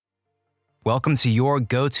Welcome to your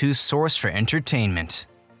go-to source for entertainment.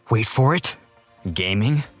 Wait for it.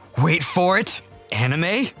 Gaming. Wait for it.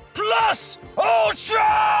 Anime. Plus Ultra!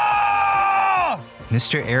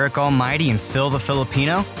 Mr. Eric Almighty and Phil the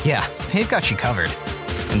Filipino? Yeah, they've got you covered.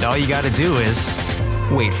 And all you gotta do is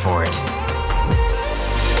wait for it.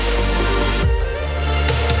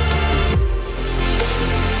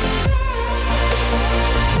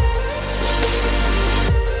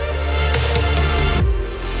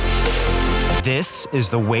 This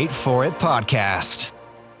is the Wait For It podcast.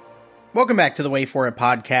 Welcome back to the Wait For It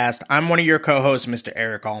podcast. I'm one of your co-hosts, Mr.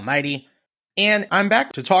 Eric Almighty, and I'm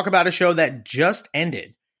back to talk about a show that just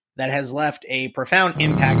ended that has left a profound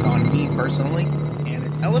impact on me personally, and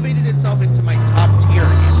it's elevated itself into my top tier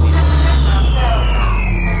anime.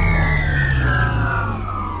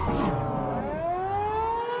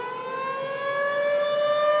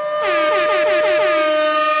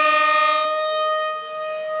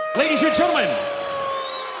 Ladies and gentlemen,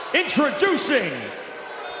 introducing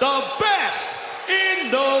the best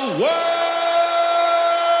in the world!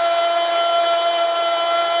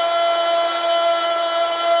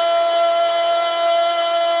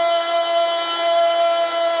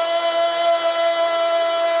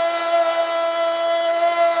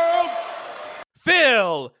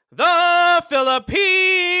 Phil the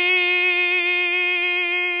Filipino!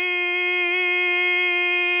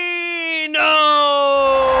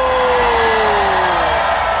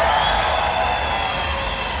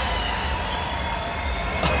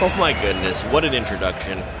 Oh my goodness, what an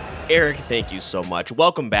introduction. Eric, thank you so much.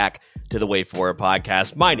 Welcome back to the Wait For It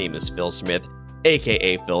podcast. My name is Phil Smith,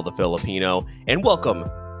 aka Phil the Filipino, and welcome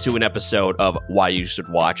to an episode of Why You Should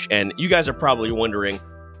Watch. And you guys are probably wondering,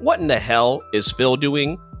 what in the hell is Phil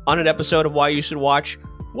doing on an episode of Why You Should Watch?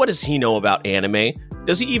 What does he know about anime?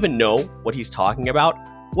 Does he even know what he's talking about?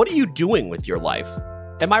 What are you doing with your life?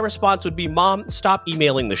 And my response would be, Mom, stop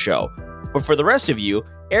emailing the show. But for the rest of you,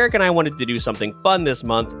 Eric and I wanted to do something fun this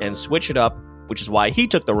month and switch it up, which is why he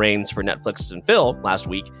took the reins for Netflix and Phil last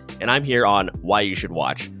week, and I'm here on Why You Should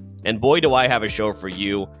Watch. And boy, do I have a show for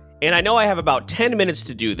you. And I know I have about 10 minutes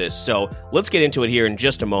to do this, so let's get into it here in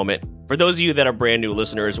just a moment. For those of you that are brand new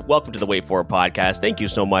listeners, welcome to the Wait For It podcast. Thank you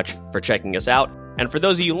so much for checking us out. And for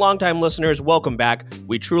those of you longtime listeners, welcome back.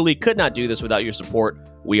 We truly could not do this without your support.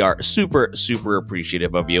 We are super, super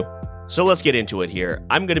appreciative of you. So let's get into it here.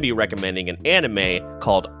 I'm going to be recommending an anime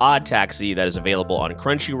called Odd Taxi that is available on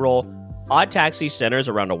Crunchyroll. Odd Taxi centers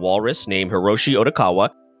around a walrus named Hiroshi Otokawa,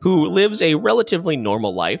 who lives a relatively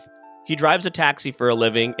normal life. He drives a taxi for a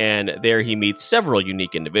living, and there he meets several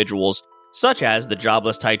unique individuals, such as the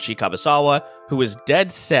jobless Taichi Kabasawa, who is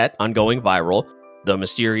dead set on going viral, the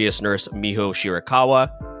mysterious nurse Miho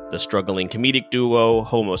Shirakawa, the struggling comedic duo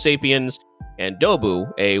Homo Sapiens, and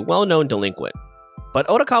Dobu, a well-known delinquent. But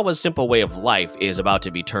Otokawa's simple way of life is about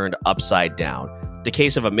to be turned upside down. The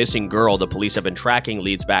case of a missing girl the police have been tracking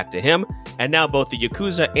leads back to him, and now both the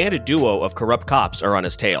Yakuza and a duo of corrupt cops are on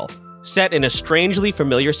his tail. Set in a strangely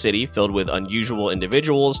familiar city filled with unusual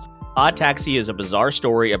individuals, Odd Taxi is a bizarre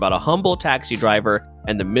story about a humble taxi driver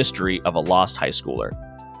and the mystery of a lost high schooler.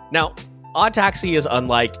 Now, Odd Taxi is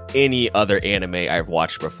unlike any other anime I've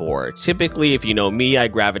watched before. Typically, if you know me, I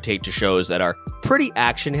gravitate to shows that are pretty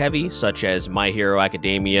action-heavy, such as My Hero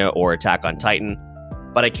Academia or Attack on Titan.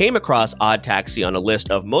 But I came across Odd Taxi on a list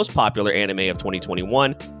of most popular anime of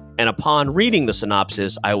 2021, and upon reading the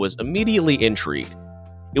synopsis, I was immediately intrigued.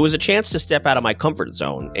 It was a chance to step out of my comfort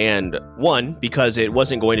zone, and one, because it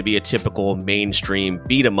wasn't going to be a typical mainstream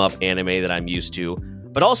beat-em-up anime that I'm used to,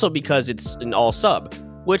 but also because it's an all-sub,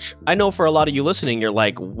 which I know for a lot of you listening, you're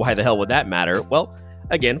like, why the hell would that matter? Well,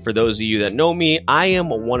 again, for those of you that know me, I am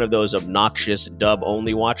one of those obnoxious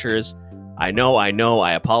dub-only watchers. I know,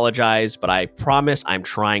 I apologize, but I promise I'm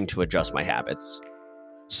trying to adjust my habits.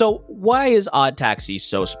 So, why is Odd Taxi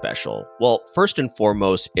so special? Well, first and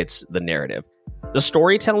foremost, it's the narrative. The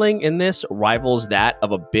storytelling in this rivals that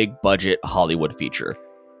of a big-budget Hollywood feature.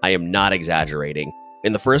 I am not exaggerating.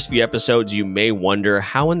 In the first few episodes, you may wonder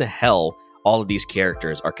how in the hell all of these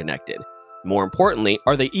characters are connected. More importantly,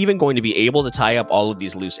 are they even going to be able to tie up all of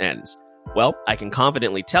these loose ends? Well, I can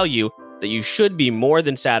confidently tell you that you should be more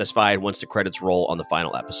than satisfied once the credits roll on the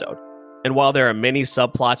final episode. And while there are many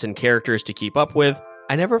subplots and characters to keep up with,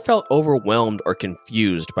 I never felt overwhelmed or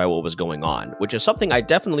confused by what was going on, which is something I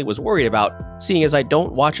definitely was worried about, seeing as I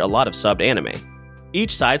don't watch a lot of subbed anime.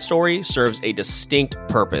 Each side story serves a distinct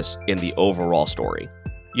purpose in the overall story.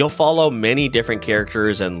 You'll follow many different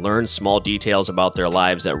characters and learn small details about their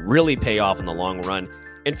lives that really pay off in the long run.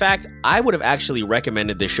 In fact, I would have actually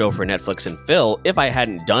recommended this show for Netflix and Phil if I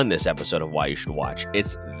hadn't done this episode of Why You Should Watch.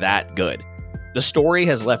 It's that good. The story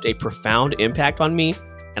has left a profound impact on me,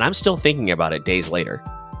 and I'm still thinking about it days later.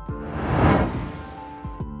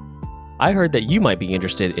 I heard that you might be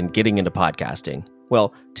interested in getting into podcasting.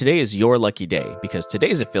 Well, today is your lucky day because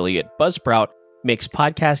today's affiliate, Buzzsprout, makes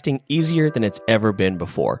podcasting easier than it's ever been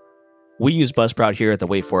before. We use Buzzsprout here at the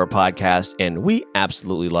Wait For It podcast, and we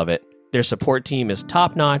absolutely love it. Their support team is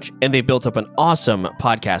top-notch, and they built up an awesome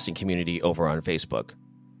podcasting community over on Facebook.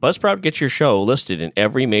 Buzzsprout gets your show listed in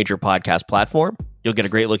every major podcast platform. You'll get a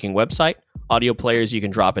great-looking website, audio players you can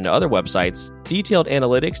drop into other websites, detailed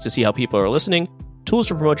analytics to see how people are listening, tools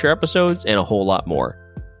to promote your episodes, and a whole lot more.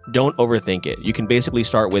 Don't overthink it. You can basically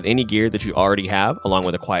start with any gear that you already have, along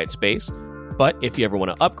with a quiet space. But if you ever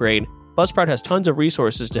want to upgrade, Buzzsprout has tons of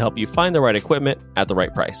resources to help you find the right equipment at the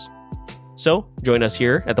right price. So, join us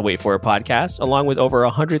here at the Wait For It podcast, along with over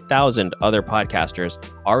 100,000 other podcasters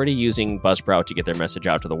already using Buzzsprout to get their message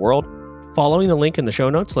out to the world. Following the link in the show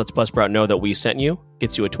notes lets Buzzsprout know that we sent you,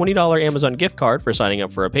 gets you a $20 Amazon gift card for signing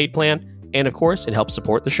up for a paid plan, and of course, it helps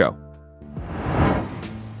support the show.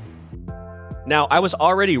 Now, I was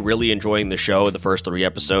already really enjoying the show the first 3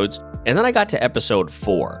 episodes, and then I got to episode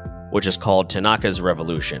 4, which is called Tanaka's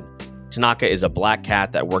Revolution. Tanaka is a black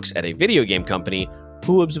cat that works at a video game company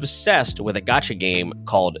who is obsessed with a gacha game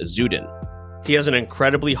called Zuden. He has an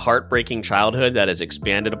incredibly heartbreaking childhood that is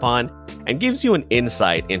expanded upon and gives you an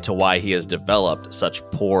insight into why he has developed such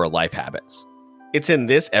poor life habits. It's in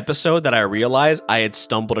this episode that I realized I had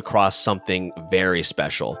stumbled across something very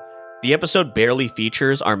special. The episode barely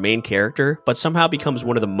features our main character, but somehow becomes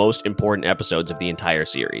one of the most important episodes of the entire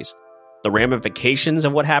series. The ramifications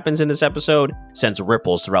of what happens in this episode sends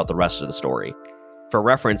ripples throughout the rest of the story. For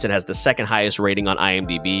reference, it has the second highest rating on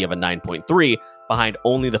IMDb of a 9.3, behind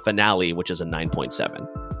only the finale, which is a 9.7.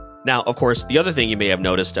 Now, of course, the other thing you may have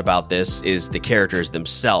noticed about this is the characters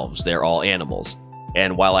themselves. They're all animals.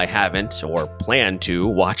 And while I haven't, or plan to,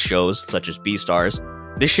 watch shows such as Beastars,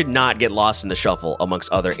 this should not get lost in the shuffle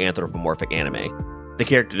amongst other anthropomorphic anime. The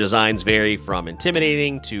character designs vary from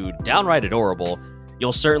intimidating to downright adorable.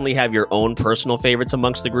 You'll certainly have your own personal favorites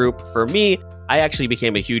amongst the group. For me, I actually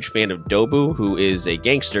became a huge fan of Dobu, who is a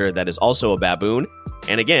gangster that is also a baboon.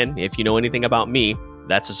 And again, if you know anything about me,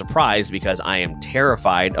 that's a surprise because I am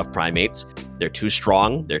terrified of primates. They're too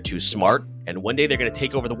strong, they're too smart, and one day they're going to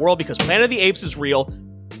take over the world because Planet of the Apes is real.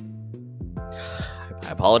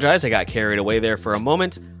 I apologize, I got carried away there for a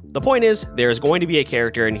moment. The point is, there's going to be a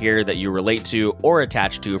character in here that you relate to or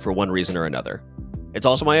attach to for one reason or another. It's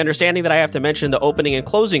also my understanding that I have to mention the opening and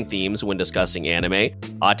closing themes when discussing anime.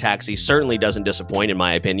 Odd Taxi certainly doesn't disappoint in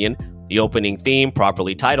my opinion. The opening theme,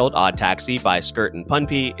 properly titled Odd Taxi by Skirt and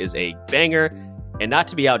Punpee, is a banger, and not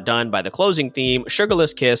to be outdone by the closing theme,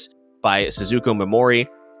 Sugarless Kiss by Suzuko Momori,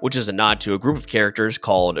 which is a nod to a group of characters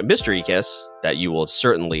called Mystery Kiss that you will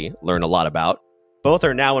certainly learn a lot about. Both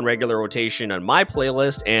are now in regular rotation on my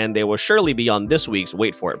playlist, and they will surely be on this week's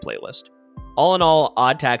Wait For It playlist. All in all,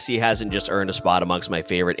 Odd Taxi hasn't just earned a spot amongst my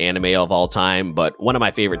favorite anime of all time, but one of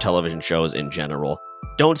my favorite television shows in general.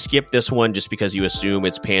 Don't skip this one just because you assume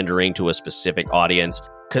it's pandering to a specific audience,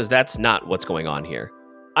 because that's not what's going on here.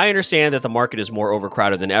 I understand that the market is more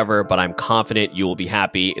overcrowded than ever, but I'm confident you will be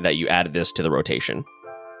happy that you added this to the rotation.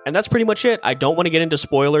 And that's pretty much it. I don't want to get into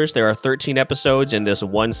spoilers. There are 13 episodes in this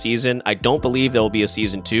one season. I don't believe there will be a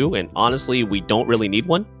season 2, and honestly, we don't really need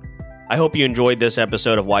one. I hope you enjoyed this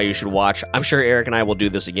episode of Why You Should Watch. I'm sure Eric and I will do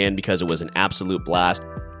this again because it was an absolute blast.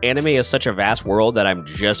 Anime is such a vast world that I'm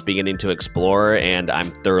just beginning to explore, and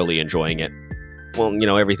I'm thoroughly enjoying it. Well,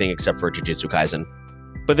 everything except for Jujutsu Kaisen.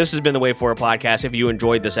 But this has been the Wait For It podcast. If you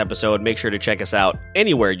enjoyed this episode, make sure to check us out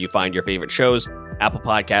anywhere you find your favorite shows. Apple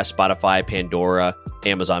Podcasts, Spotify, Pandora,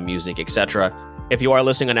 Amazon Music, etc. If you are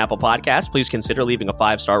listening on Apple Podcasts, please consider leaving a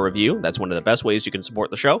 5-star review. That's one of the best ways you can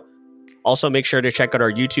support the show. Also, make sure to check out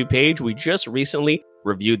our YouTube page. We just recently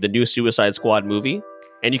reviewed the new Suicide Squad movie.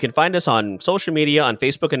 And you can find us on social media on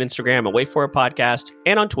Facebook and Instagram at Wait For It Podcast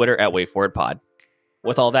and on Twitter at Wait For It Pod.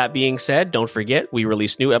 With all that being said, don't forget we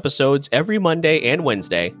release new episodes every Monday and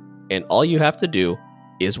Wednesday, and all you have to do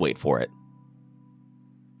is wait for it.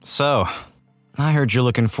 So, I heard you're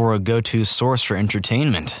looking for a go-to source for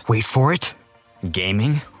entertainment. Wait for it.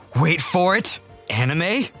 Gaming. Wait for it.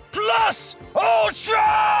 Anime. Plus Ultra!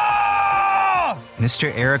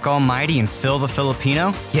 Mr. Eric Almighty and Phil the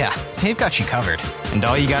Filipino? Yeah, they've got you covered. And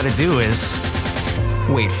all you gotta do is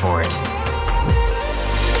wait for it.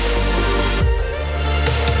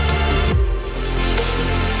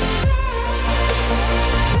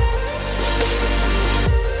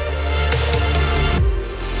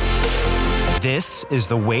 This is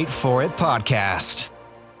the Wait For It podcast.